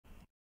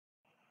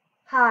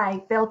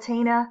Hi,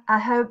 Beltina. I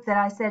hope that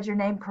I said your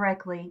name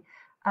correctly.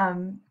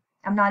 Um,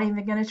 I'm not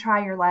even going to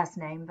try your last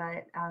name,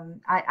 but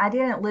I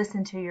didn't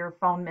listen to your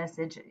phone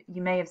message.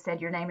 You may have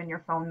said your name in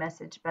your phone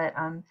message, but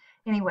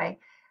anyway,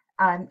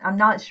 I'm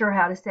not sure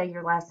how to say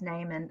your last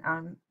name,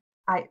 and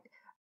I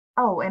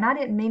oh, and I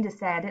didn't mean to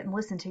say I didn't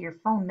listen to your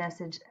phone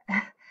message.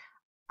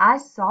 I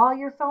saw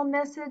your phone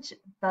message,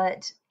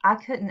 but I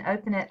couldn't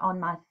open it on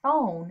my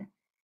phone.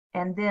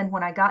 And then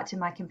when I got to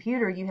my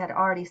computer, you had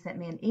already sent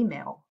me an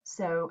email.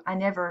 So I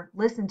never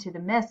listened to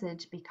the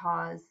message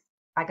because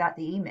I got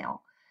the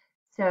email.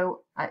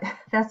 So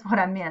that's what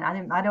I meant.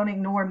 I don't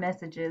ignore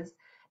messages.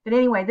 But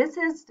anyway, this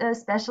is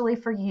especially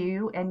for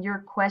you. And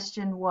your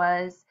question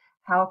was,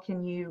 how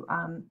can you,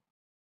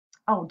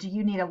 oh, do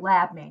you need a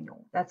lab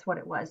manual? That's what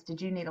it was.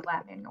 Did you need a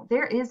lab manual?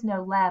 There is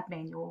no lab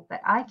manual,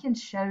 but I can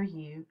show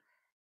you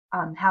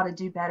how to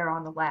do better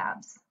on the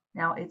labs.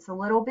 Now, it's a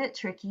little bit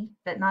tricky,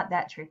 but not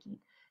that tricky.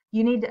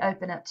 You need to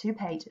open up 2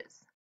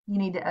 pages. You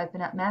need to open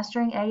up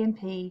Mastering A and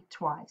P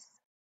twice.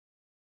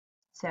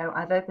 So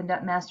I've opened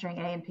up Mastering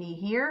A and P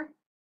here,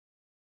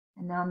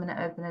 and now I'm going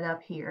to open it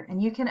up here. And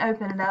you can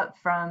open it up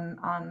from,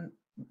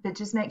 but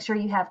just make sure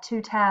you have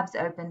 2 tabs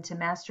open to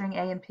Mastering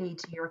A and P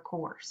to your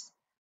course.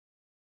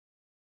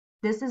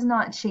 This is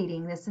not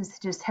cheating. This is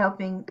just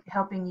helping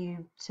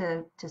you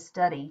to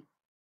study.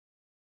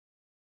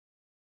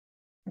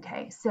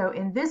 Okay, so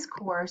in this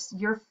course,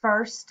 your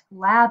first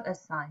lab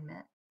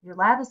assignment, your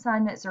lab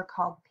assignments are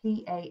called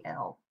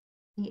PAL,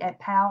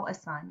 PAL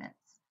assignments.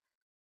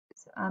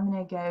 So I'm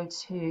going to go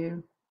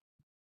to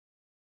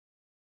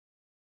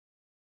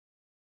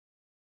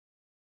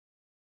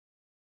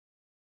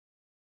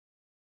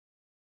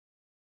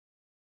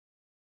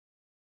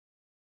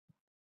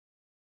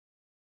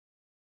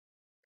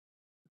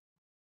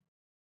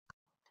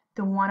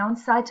the one on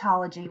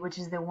cytology, which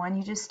is the one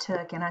you just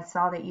took, and I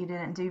saw that you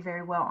didn't do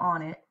very well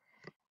on it.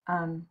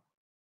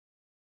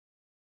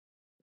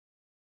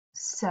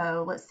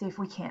 So let's see if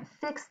we can't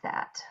fix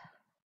that.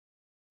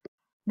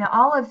 Now,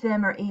 all of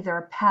them are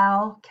either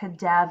PAL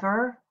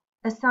cadaver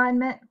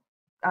assignment,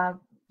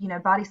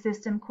 body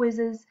system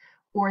quizzes,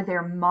 or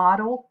they're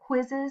model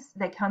quizzes.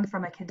 They come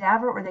from a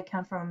cadaver, or they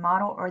come from a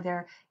model, or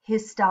they're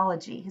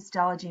histology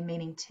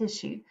meaning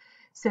tissue.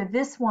 So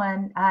this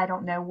one, I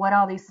don't know what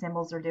all these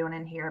symbols are doing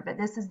in here, but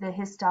this is the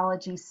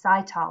histology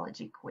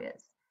cytology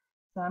quiz.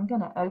 So I'm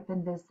going to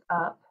open this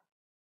up.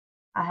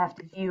 I have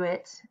to view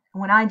it.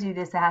 When I do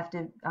this, I have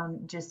to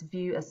just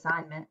view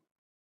assignment.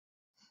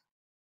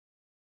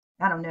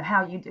 I don't know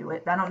how you do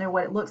it. I don't know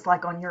what it looks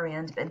like on your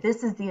end, but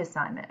this is the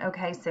assignment.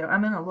 Okay, so I'm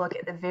going to look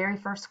at the very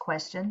first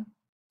question.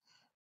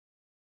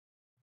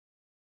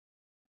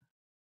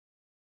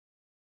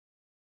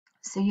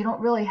 So you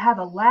don't really have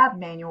a lab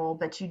manual,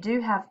 but you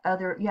do have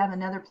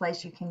another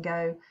place you can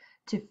go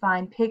to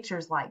find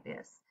pictures like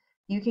this.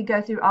 You can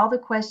go through all the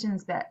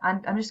questions, but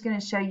I'm just going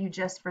to show you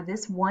just for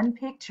this one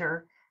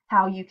picture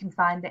how you can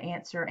find the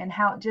answer, and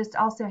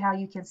also how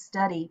you can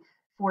study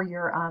for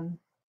your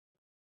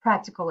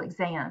practical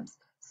exams.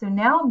 So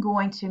now I'm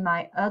going to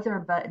my other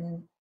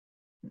button,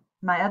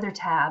 my other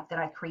tab that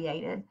I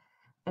created,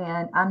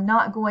 and I'm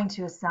not going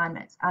to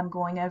assignments. I'm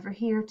going over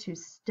here to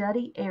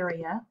study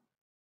area,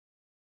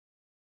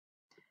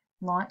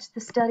 launch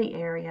the study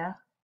area,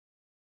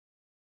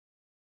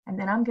 and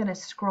then I'm going to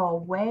scroll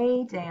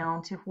way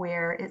down to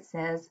where it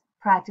says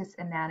practice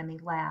anatomy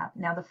lab.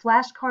 Now the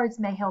flashcards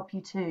may help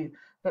you too,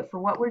 but for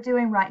what we're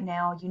doing right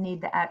now, you need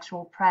the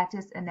actual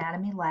practice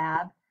anatomy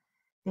lab.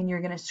 Then you're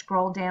going to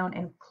scroll down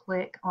and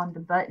click on the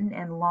button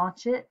and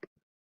launch it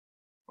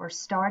or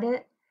start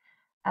it.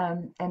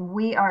 And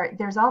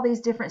there's all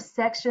these different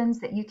sections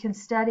that you can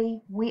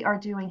study. We are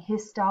doing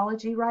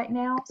histology right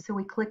now, so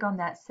we click on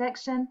that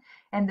section,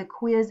 and the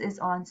quiz is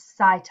on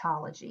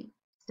cytology,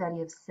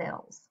 study of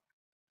cells.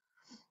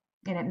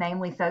 And it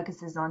mainly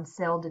focuses on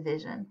cell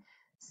division.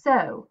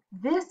 So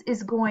this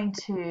is going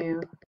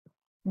to,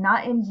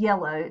 not in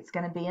yellow, it's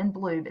going to be in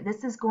blue, but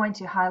this is going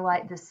to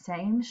highlight the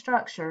same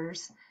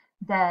structures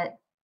that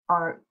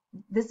are,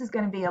 this is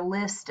going to be a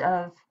list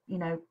of,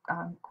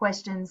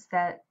 questions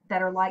that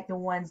are like the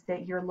ones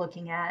that you're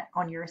looking at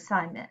on your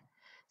assignment.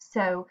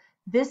 So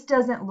this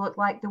doesn't look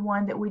like the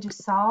one that we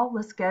just saw.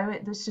 Let's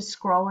just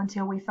scroll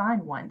until we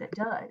find one that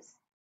does.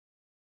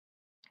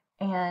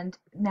 And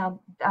now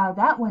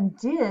that one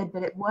did,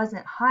 but it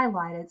wasn't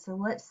highlighted. So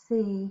let's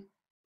see.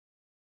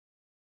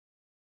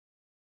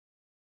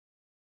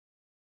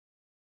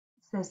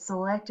 Says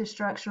select a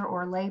structure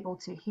or label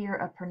to hear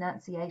a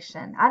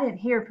pronunciation. I didn't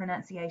hear a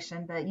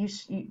pronunciation, but you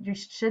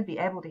should be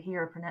able to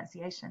hear a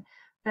pronunciation.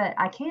 But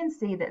I can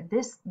see that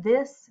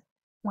this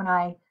when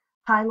I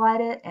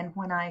highlight it, and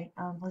when I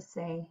let's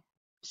see,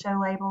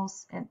 show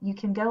labels, and you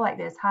can go like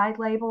this: hide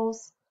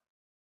labels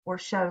or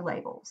show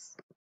labels,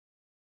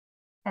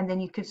 and then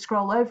you could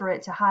scroll over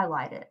it to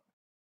highlight it.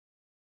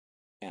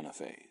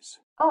 Anaphase.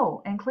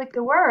 Oh, and click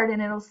the word,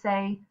 and it'll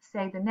say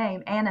the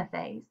name,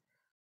 anaphase.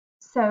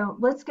 So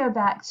let's go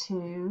back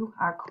to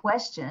our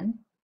question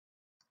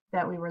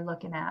that we were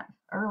looking at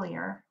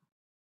earlier.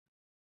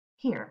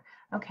 Here,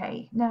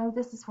 Okay, no,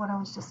 this is what I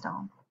was just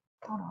on.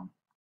 Hold on.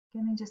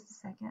 Give me just a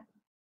second.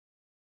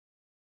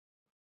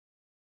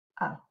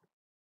 Oh,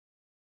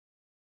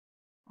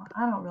 well,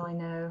 I don't really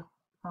know.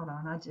 Hold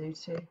on, I do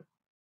too.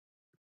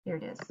 Here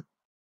it is.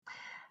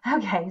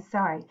 Okay,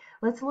 sorry.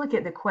 Let's look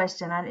at the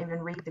question. I didn't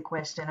even read the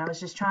question. I was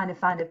just trying to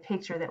find a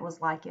picture that was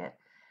like it.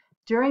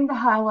 During the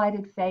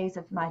highlighted phase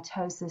of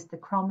mitosis, the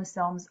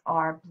chromosomes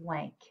are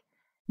blank.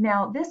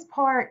 Now, this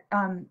part,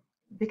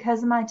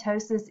 because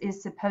mitosis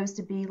is supposed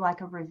to be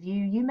like a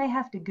review, you may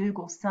have to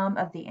Google some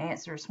of the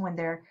answers when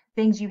they're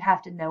things you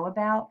have to know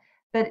about.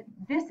 But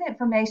this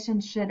information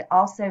should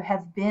also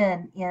have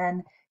been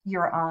in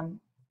your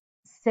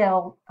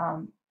cell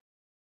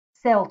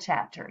cell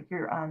chapter.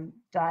 Your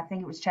I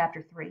think it was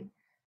chapter 3.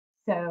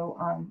 So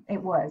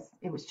it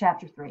was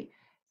chapter 3.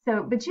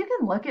 So, but you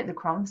can look at the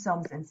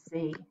chromosomes and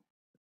see.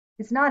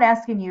 It's not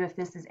asking you if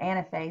this is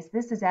anaphase.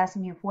 This is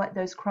asking you what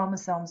those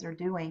chromosomes are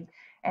doing.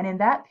 And in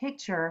that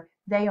picture,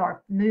 they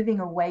are moving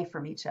away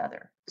from each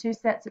other. Two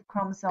sets of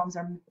chromosomes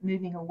are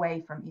moving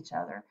away from each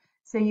other.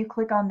 So you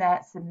click on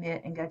that,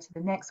 submit, and go to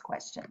the next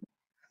question.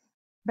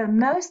 But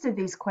most of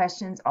these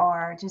questions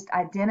are just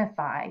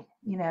identify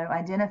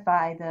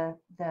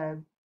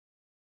the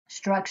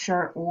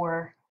structure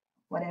or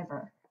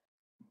whatever.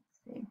 Let's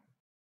see.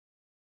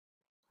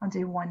 I'll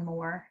do one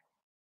more.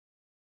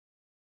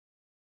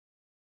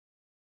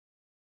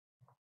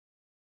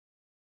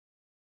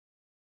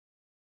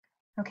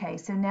 Okay,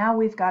 so now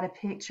we've got a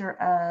picture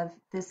of,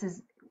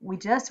 we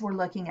just were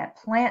looking at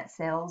plant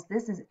cells.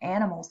 This is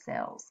animal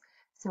cells.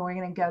 So we're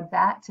going to go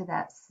back to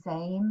that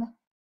same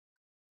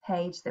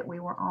page that we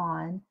were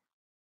on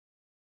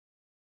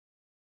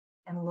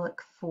and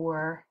look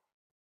for,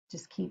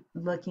 just keep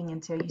looking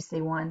until you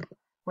see one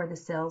where the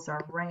cells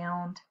are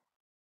round.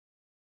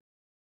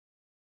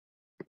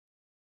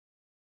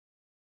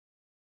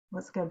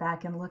 Let's go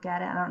back and look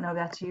at it. I don't know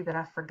about you, but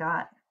I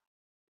forgot.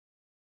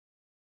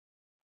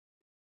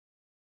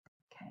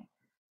 Okay,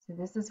 so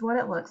this is what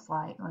it looks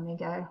like. Let me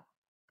go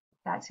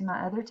back to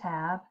my other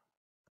tab.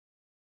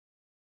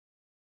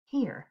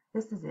 Here,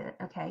 this is it.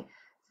 Okay,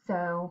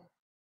 so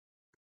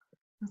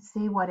let's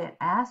see what it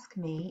asked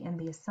me in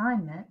the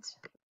assignment.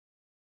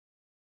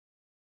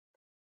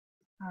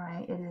 All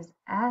right, it is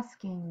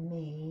asking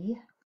me,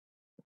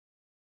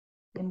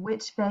 in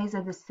which phase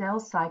of the cell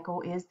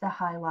cycle is the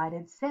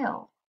highlighted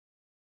cell?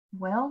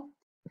 Well,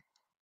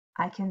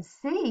 I can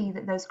see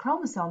that those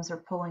chromosomes are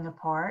pulling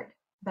apart,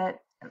 but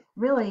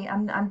really,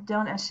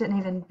 I shouldn't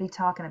even be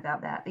talking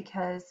about that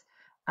because,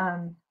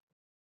 let's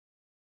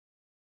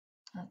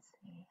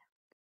see.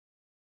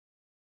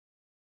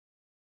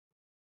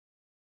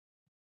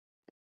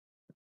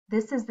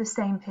 This is the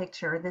same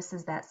picture. This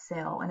is that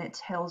cell, and it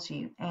tells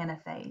you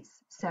anaphase.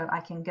 So I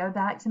can go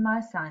back to my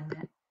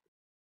assignment,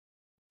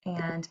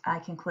 and I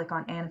can click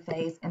on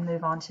anaphase and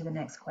move on to the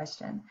next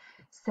question.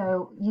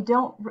 So you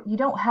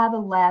don't have a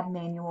lab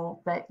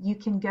manual, but you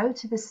can go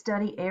to the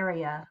study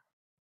area,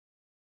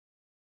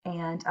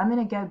 and I'm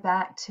going to go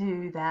back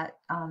to that.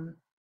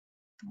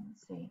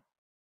 Let's see.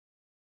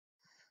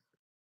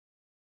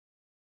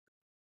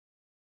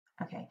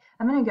 Okay,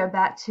 I'm going to go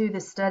back to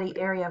the study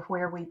area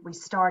where we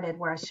started,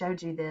 where I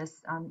showed you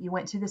this. You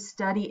went to the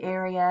study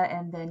area,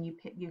 and then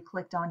you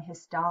clicked on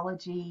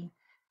histology,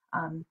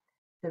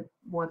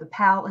 the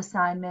PAL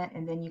assignment,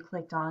 and then you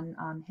clicked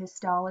on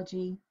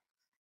histology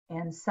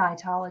and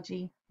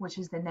cytology, which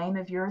is the name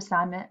of your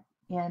assignment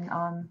in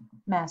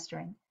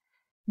mastering.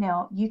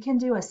 Now, you can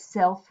do a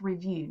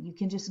self-review. You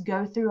can just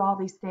go through all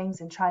these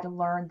things and try to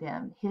learn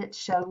them. Hit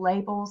show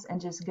labels and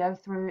just go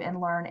through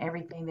and learn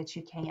everything that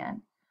you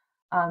can.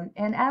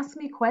 And ask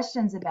me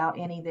questions about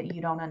any that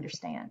you don't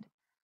understand.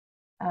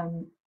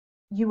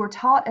 You were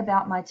taught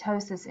about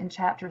mitosis in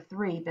chapter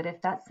 3, but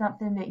if that's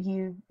something that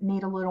you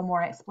need a little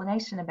more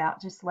explanation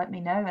about, just let me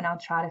know and I'll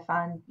try to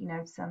find,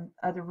 some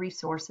other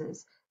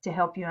resources to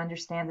help you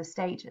understand the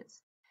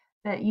stages.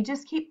 But you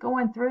just keep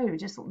going through,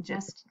 just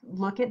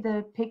look at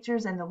the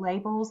pictures and the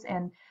labels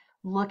and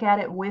look at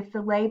it with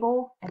the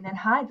label and then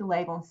hide the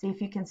label and see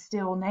if you can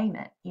still name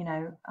it,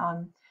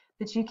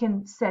 But you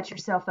can set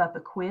yourself up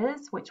a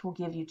quiz, which will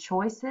give you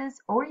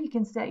choices, or you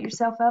can set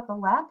yourself up a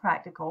lab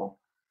practical,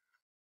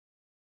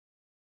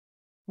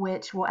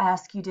 which will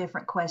ask you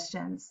different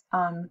questions.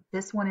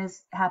 This one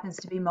happens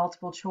to be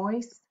multiple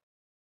choice.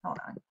 Hold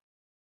on.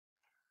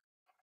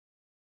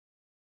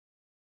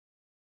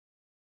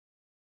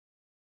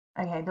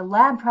 Okay, the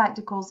lab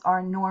practicals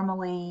are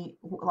normally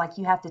like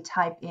you have to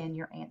type in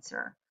your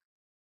answer.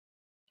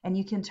 And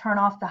you can turn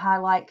off the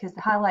highlight because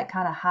the highlight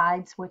kind of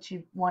hides what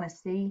you want to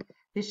see.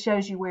 This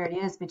shows you where it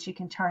is, but you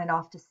can turn it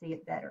off to see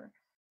it better.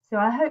 So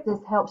I hope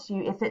this helps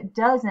you. If it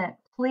doesn't,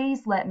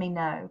 please let me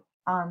know.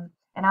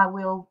 And I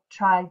will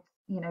try,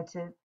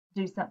 to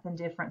do something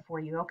different for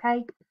you,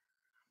 okay?